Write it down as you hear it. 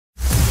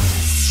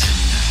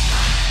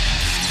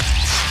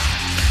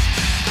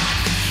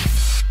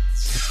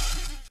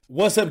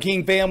What's up,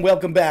 King fam?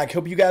 Welcome back.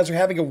 Hope you guys are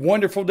having a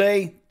wonderful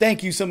day.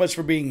 Thank you so much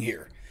for being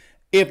here.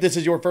 If this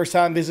is your first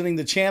time visiting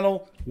the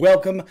channel,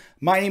 welcome.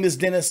 My name is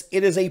Dennis.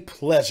 It is a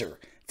pleasure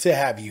to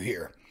have you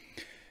here.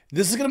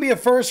 This is going to be a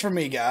first for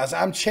me, guys.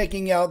 I'm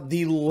checking out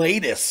the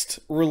latest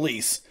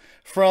release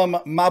from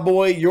my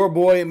boy, your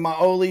boy,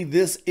 Maoli.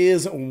 This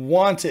is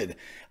Wanted.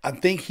 I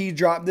think he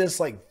dropped this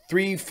like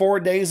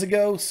 3-4 days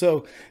ago.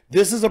 So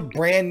this is a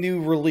brand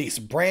new release,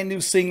 brand new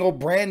single,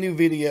 brand new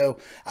video.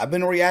 I've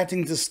been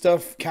reacting to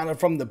stuff kind of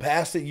from the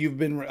past that you've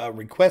been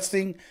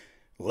requesting.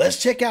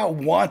 Let's check out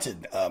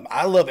Wanted.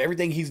 I love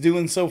everything he's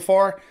doing so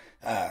far.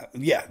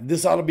 Yeah,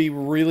 this ought to be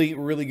really,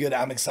 really good.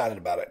 I'm excited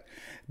about it.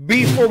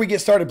 Before we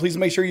get started, please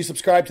make sure you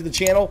subscribe to the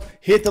channel,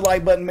 hit the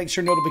like button, make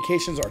sure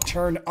notifications are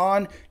turned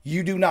on.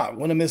 You do not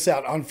want to miss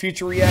out on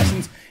future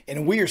reactions,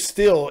 and we are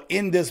still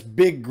in this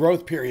big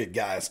growth period,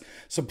 guys.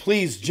 So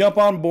please jump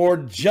on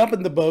board, jump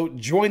in the boat,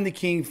 join the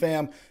King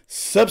fam,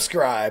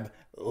 subscribe,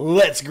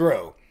 let's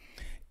grow.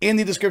 In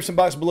the description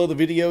box below the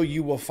video,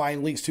 you will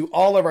find links to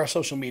all of our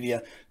social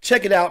media.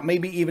 Check it out,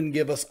 maybe even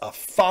give us a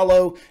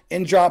follow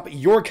and drop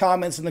your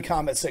comments in the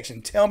comment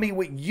section. Tell me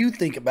what you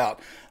think about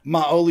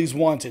Maoli's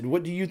Wanted.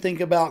 What do you think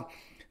about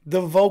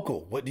the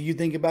vocal? What do you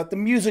think about the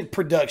music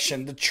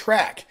production, the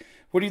track?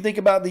 What do you think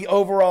about the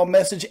overall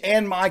message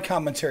and my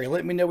commentary?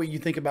 Let me know what you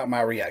think about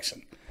my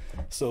reaction.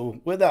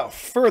 So without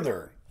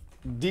further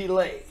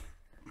delay,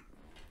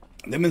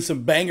 there have been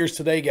some bangers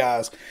today,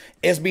 guys.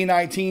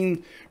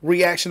 SB19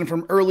 reaction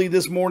from early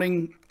this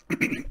morning.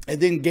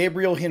 And then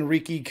Gabriel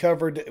Henrique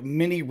covered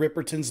Minnie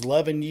Riperton's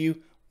Lovin'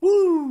 You.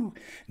 Woo!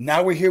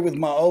 Now we're here with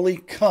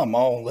Maoli. Come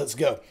on, let's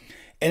go.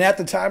 And at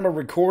the time of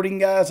recording,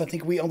 guys, I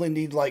think we only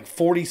need like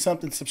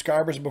 40-something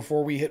subscribers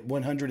before we hit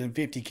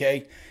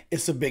 150K.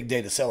 It's a big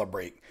day to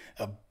celebrate.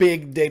 A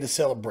big day to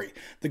celebrate.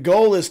 The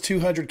goal is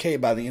 200K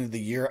by the end of the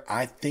year.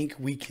 I think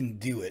we can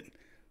do it.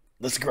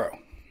 Let's grow.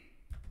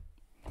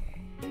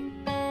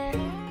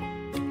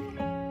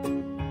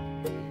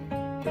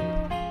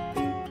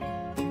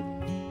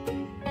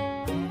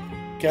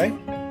 Okay.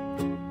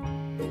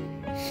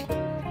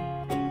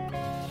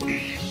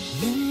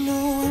 You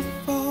know I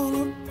fall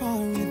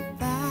apart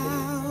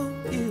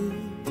without you.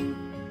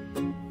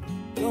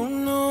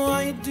 Don't know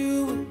why you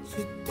do what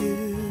you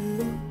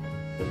do.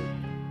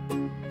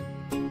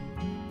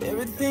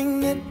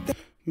 Everything that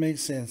makes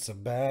sense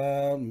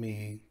about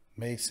me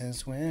makes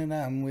sense when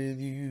I'm with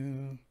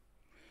you.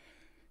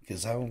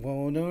 'Cause I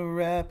wanna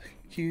wrap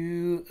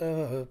you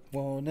up,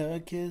 wanna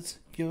kiss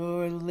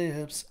your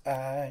lips.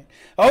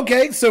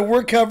 Okay, so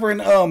we're covering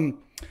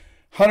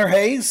Hunter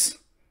Hayes.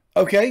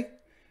 Okay,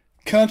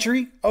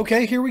 country.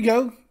 Okay, here we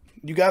go.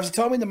 You guys have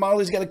told me that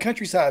Maoli's got a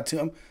country side to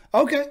him.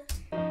 Okay.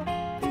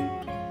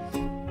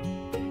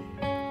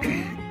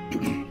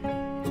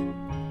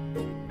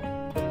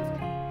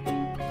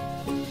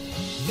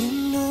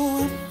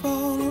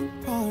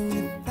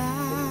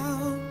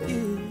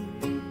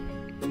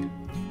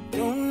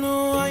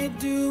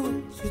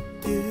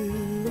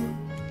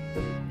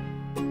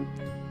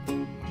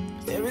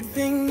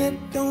 everything that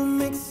don't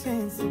make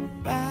sense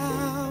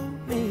about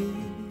me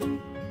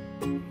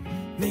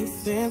makes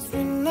sense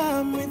when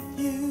I'm with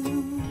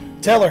you.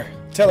 Tell her.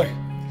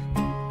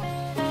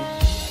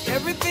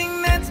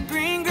 Everything that's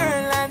green,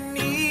 girl, I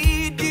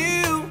need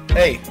you.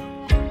 Hey.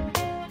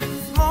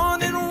 It's more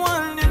than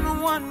one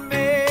and one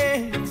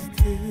makes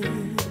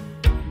two.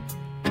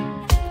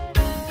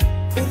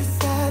 Put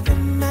aside the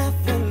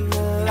math and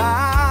the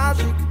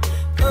logic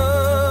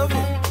of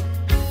it.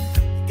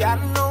 You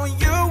gotta know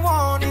you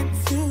want it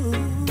too.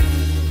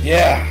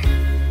 Yeah.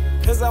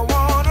 'Cause I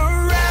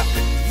wanna wrap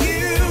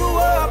you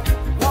up,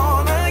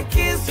 wanna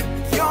kiss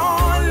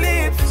your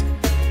lips.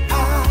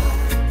 I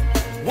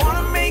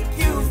wanna make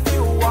you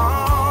feel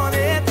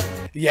wanted.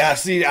 Yeah,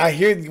 see, I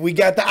hear we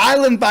got the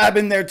island vibe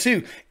in there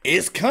too.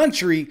 It's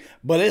country,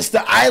 but it's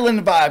the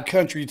island vibe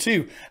country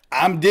too.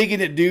 I'm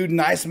digging it, dude.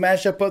 Nice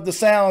mashup of the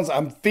sounds.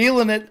 I'm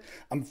feeling it.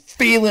 I'm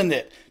feeling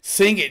it.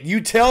 Sing it. You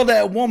tell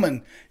that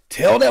woman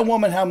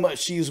how much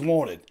she's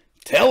wanted.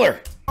 Tell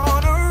her.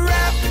 Wanna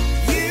wrap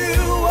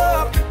you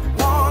up,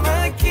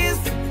 wanna kiss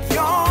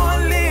your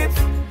lips.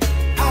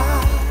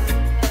 I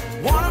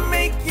wanna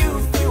make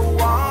you feel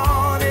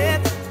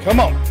wanted. Come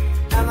on.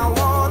 And I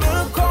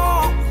wanna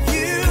call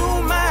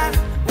you mine,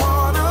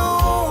 wanna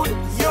hold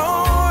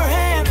your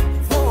hand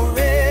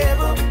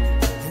forever,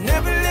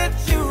 never let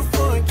you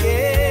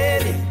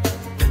forget it.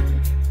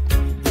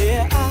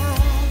 Yeah,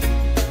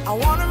 I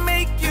wanna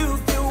make you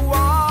feel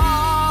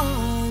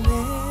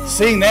wanted.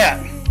 Sing that.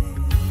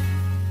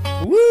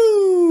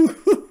 Woo!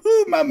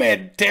 My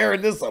man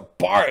tearing this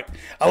apart.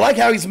 I like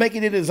how he's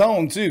making it his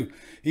own too.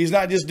 He's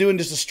not just doing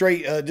just a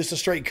straight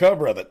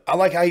cover of it. I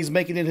like how he's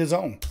making it his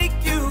own. Make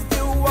you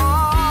feel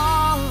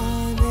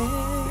wanted.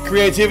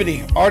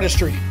 Creativity,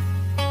 artistry.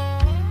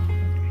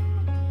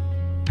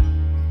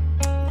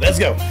 Let's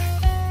go.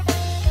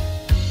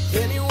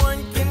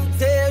 Anyone can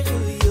tell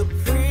you you're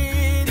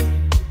pretty,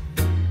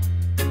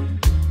 and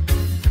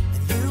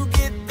you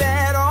get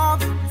that all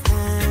the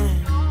time.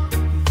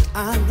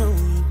 I know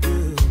you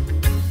do.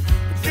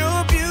 But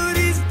you're beautiful.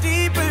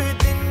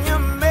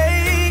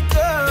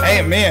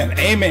 Amen.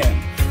 Amen.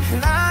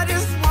 And I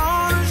just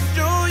want to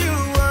show you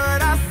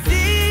what I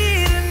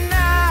see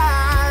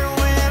tonight.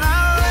 When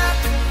I wrap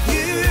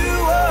you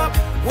up,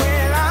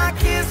 when I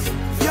kiss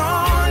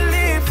your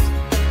lips,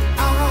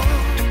 I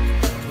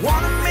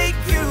want to make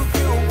you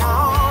feel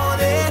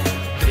wanted.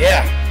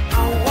 Yeah.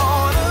 I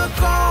want to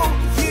call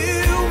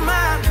you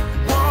mine.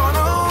 Want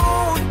to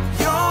hold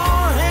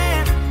your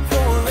hand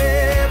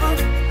forever.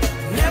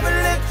 Never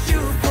let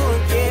you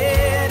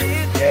forget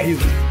it. Yeah,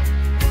 he's...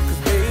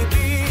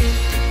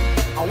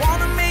 I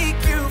wanna make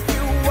you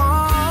feel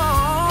wanted.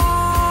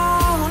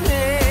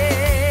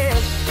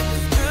 As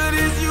good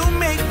as you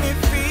make me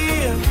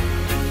feel,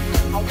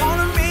 I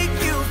wanna make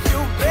you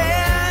feel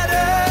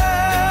better.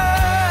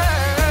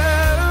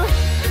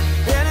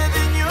 Better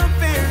than your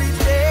fairy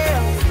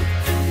tales,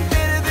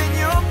 better than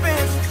your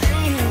best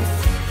dreams.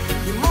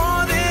 You're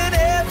more than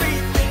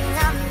everything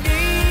I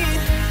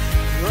need.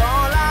 You're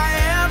all I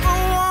ever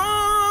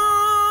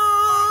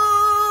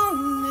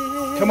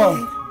wanted. Come on.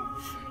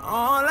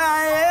 All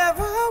I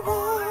ever want.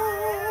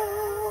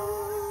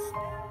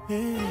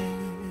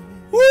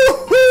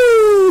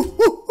 Woo-hoo!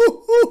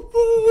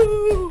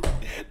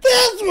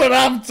 That's what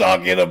I'm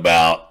talking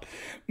about.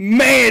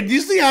 Man, do you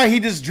see how he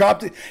just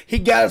dropped it? He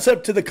got us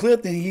up to the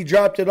cliff and he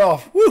dropped it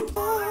off. Woo!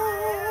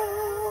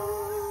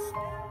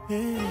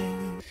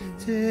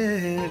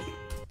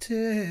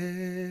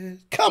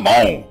 Come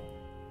on.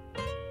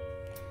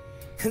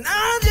 And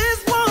I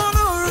just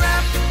wanna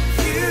wrap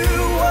you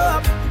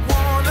up,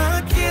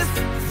 wanna kiss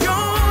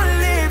your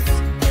lips,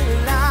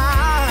 and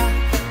I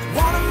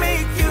wanna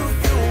make you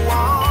feel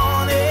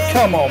wanted.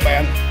 Come on,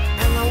 man.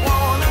 And I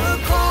wanna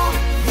call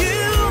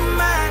you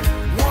mine,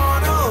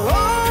 wanna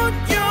hold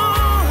your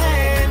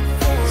hand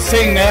forever.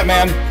 Sing that,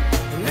 man.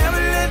 Never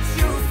let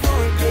you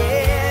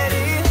forget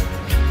it.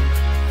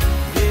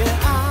 Yeah,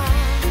 I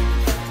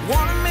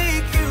wanna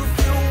make you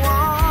feel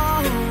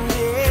wanted.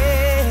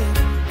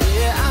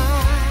 Yeah, I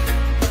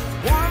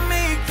wanna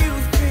make you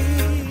feel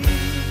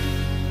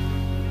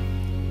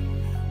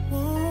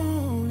wanted.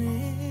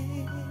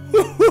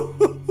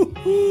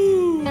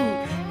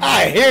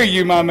 I hear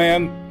you, my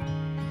man.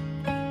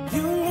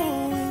 You'll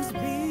always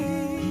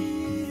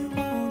be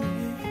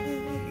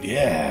wanted.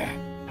 Yeah.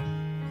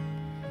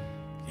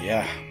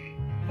 Yeah.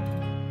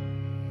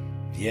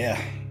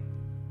 Yeah.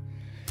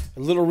 A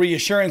little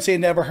reassurance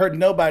ain't never hurt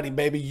nobody,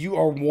 baby. You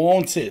are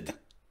wanted.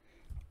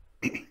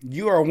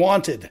 You are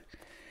wanted.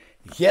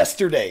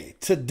 Yesterday,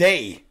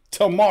 today,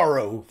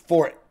 tomorrow,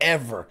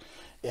 forever.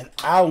 And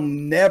I'll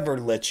never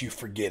let you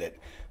forget it.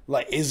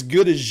 Like, as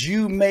good as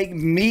you make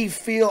me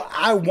feel,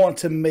 I want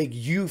to make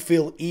you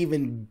feel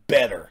even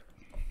better.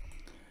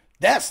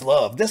 That's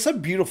love. That's a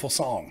beautiful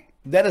song.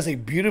 That is a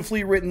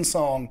beautifully written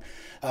song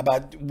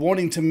about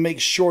wanting to make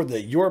sure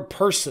that your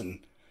person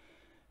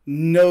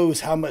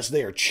knows how much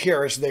they are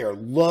cherished, they are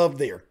loved,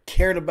 they are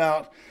cared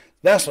about.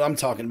 That's what I'm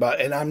talking about.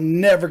 And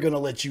I'm never going to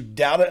let you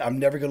doubt it. I'm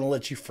never going to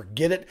let you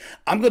forget it.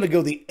 I'm going to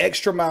go the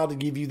extra mile to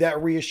give you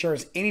that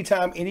reassurance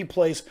anytime, any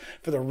place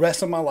for the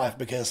rest of my life.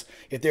 Because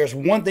if there's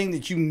one thing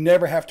that you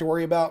never have to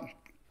worry about,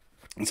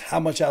 it's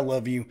how much I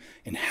love you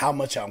and how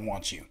much I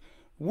want you.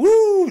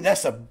 Woo!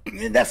 That's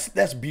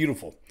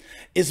beautiful.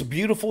 It's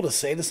beautiful to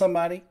say to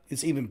somebody.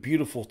 It's even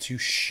beautiful to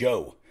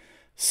show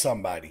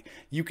somebody.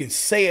 You can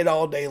say it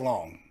all day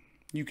long.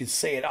 You can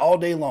say it all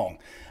day long.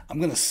 I'm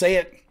going to say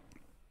it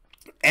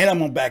and I'm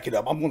going to back it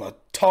up. I'm going to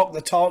talk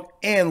the talk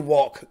and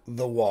walk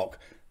the walk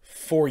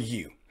for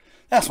you.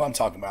 That's what I'm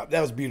talking about.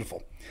 That was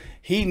beautiful.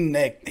 He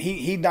knocked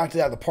it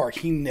out of the park.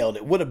 He nailed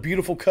it. What a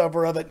beautiful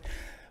cover of it.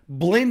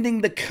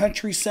 Blending the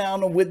country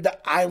sound with the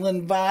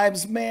island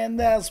vibes, man,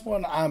 that's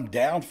when I'm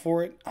down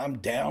for it. I'm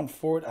down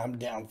for it. I'm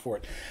down for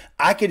it.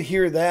 I could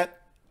hear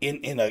that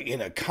in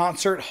a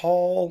concert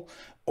hall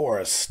or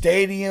a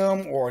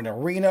stadium or an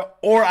arena,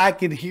 or I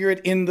could hear it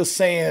in the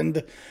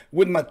sand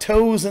with my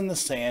toes in the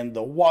sand,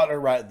 the water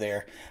right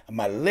there, and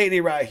my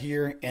lady right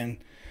here, and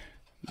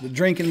the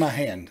drink in my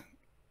hand.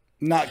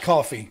 Not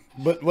coffee,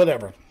 but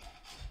whatever.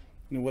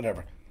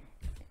 Whatever.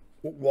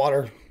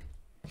 Water.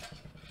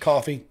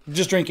 Coffee,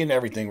 just drinking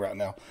everything right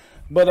now.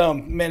 But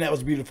man, that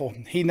was beautiful.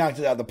 He knocked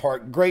it out of the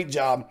park. Great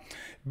job.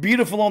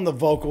 Beautiful on the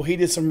vocal. He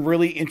did some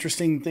really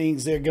interesting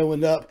things there,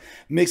 going up,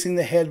 mixing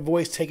the head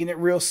voice, taking it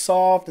real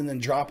soft and then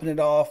dropping it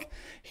off.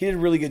 He did a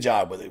really good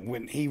job with it.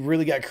 When he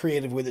really got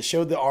creative with it,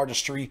 showed the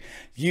artistry,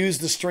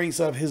 used the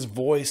strengths of his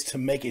voice to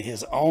make it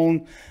his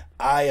own.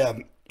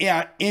 I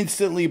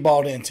instantly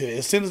bought into it.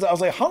 As soon as I was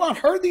like, hold on, I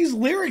heard these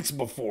lyrics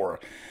before.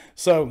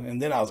 So,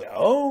 and then I was like,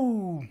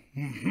 oh,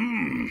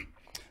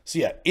 So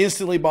yeah,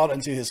 instantly bought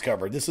into his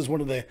cover. This is one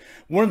of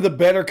the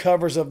better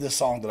covers of this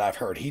song that I've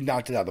heard. He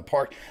knocked it out of the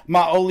park.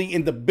 Maoli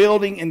in the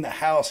building, in the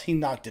house, he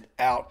knocked it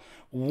out.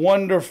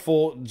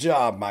 Wonderful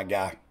job, my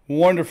guy.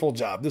 Wonderful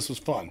job. This was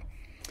fun.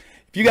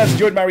 If you guys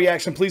enjoyed my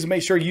reaction, please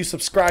make sure you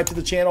subscribe to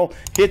the channel.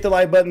 Hit the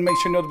like button. Make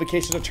sure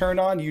notifications are turned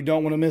on. You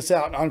don't want to miss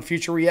out on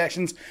future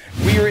reactions.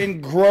 We are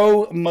in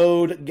grow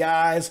mode,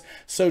 guys.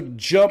 So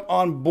jump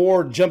on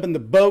board. Jump in the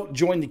boat.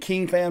 Join the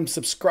King fam.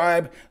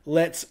 Subscribe.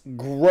 Let's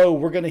grow.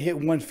 We're going to hit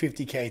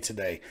 150K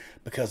today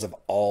because of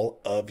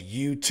all of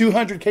you.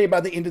 200K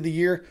by the end of the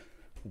year.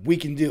 We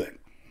can do it.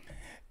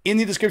 In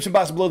the description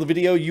box below the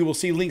video, you will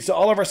see links to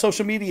all of our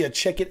social media.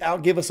 Check it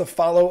out. Give us a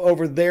follow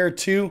over there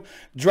too.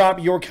 Drop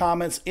your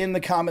comments in the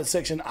comment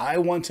section. I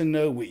want to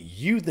know what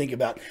you think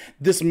about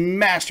this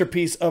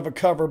masterpiece of a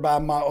cover by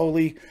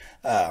Maoli.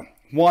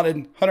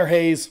 Wanted, Hunter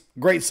Hayes,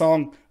 great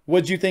song.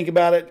 What'd you think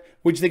about it?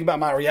 What'd you think about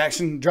my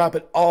reaction? Drop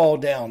it all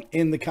down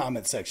in the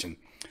comment section.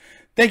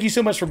 Thank you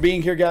so much for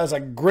being here, guys. I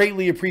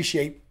greatly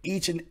appreciate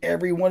each and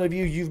every one of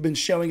you. You've been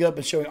showing up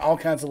and showing all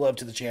kinds of love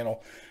to the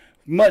channel.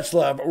 Much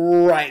love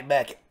right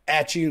back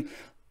at you.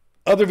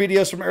 Other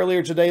videos from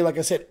earlier today, like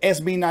I said,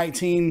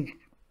 SB19,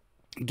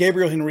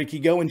 Gabriel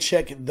Henrique, go and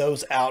check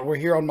those out. We're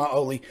here on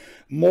Maoli.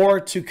 More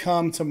to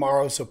come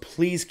tomorrow, so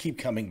please keep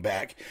coming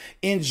back.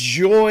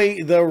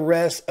 Enjoy the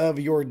rest of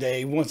your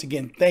day. Once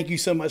again, thank you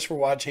so much for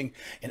watching,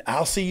 and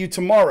I'll see you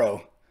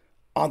tomorrow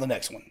on the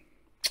next one.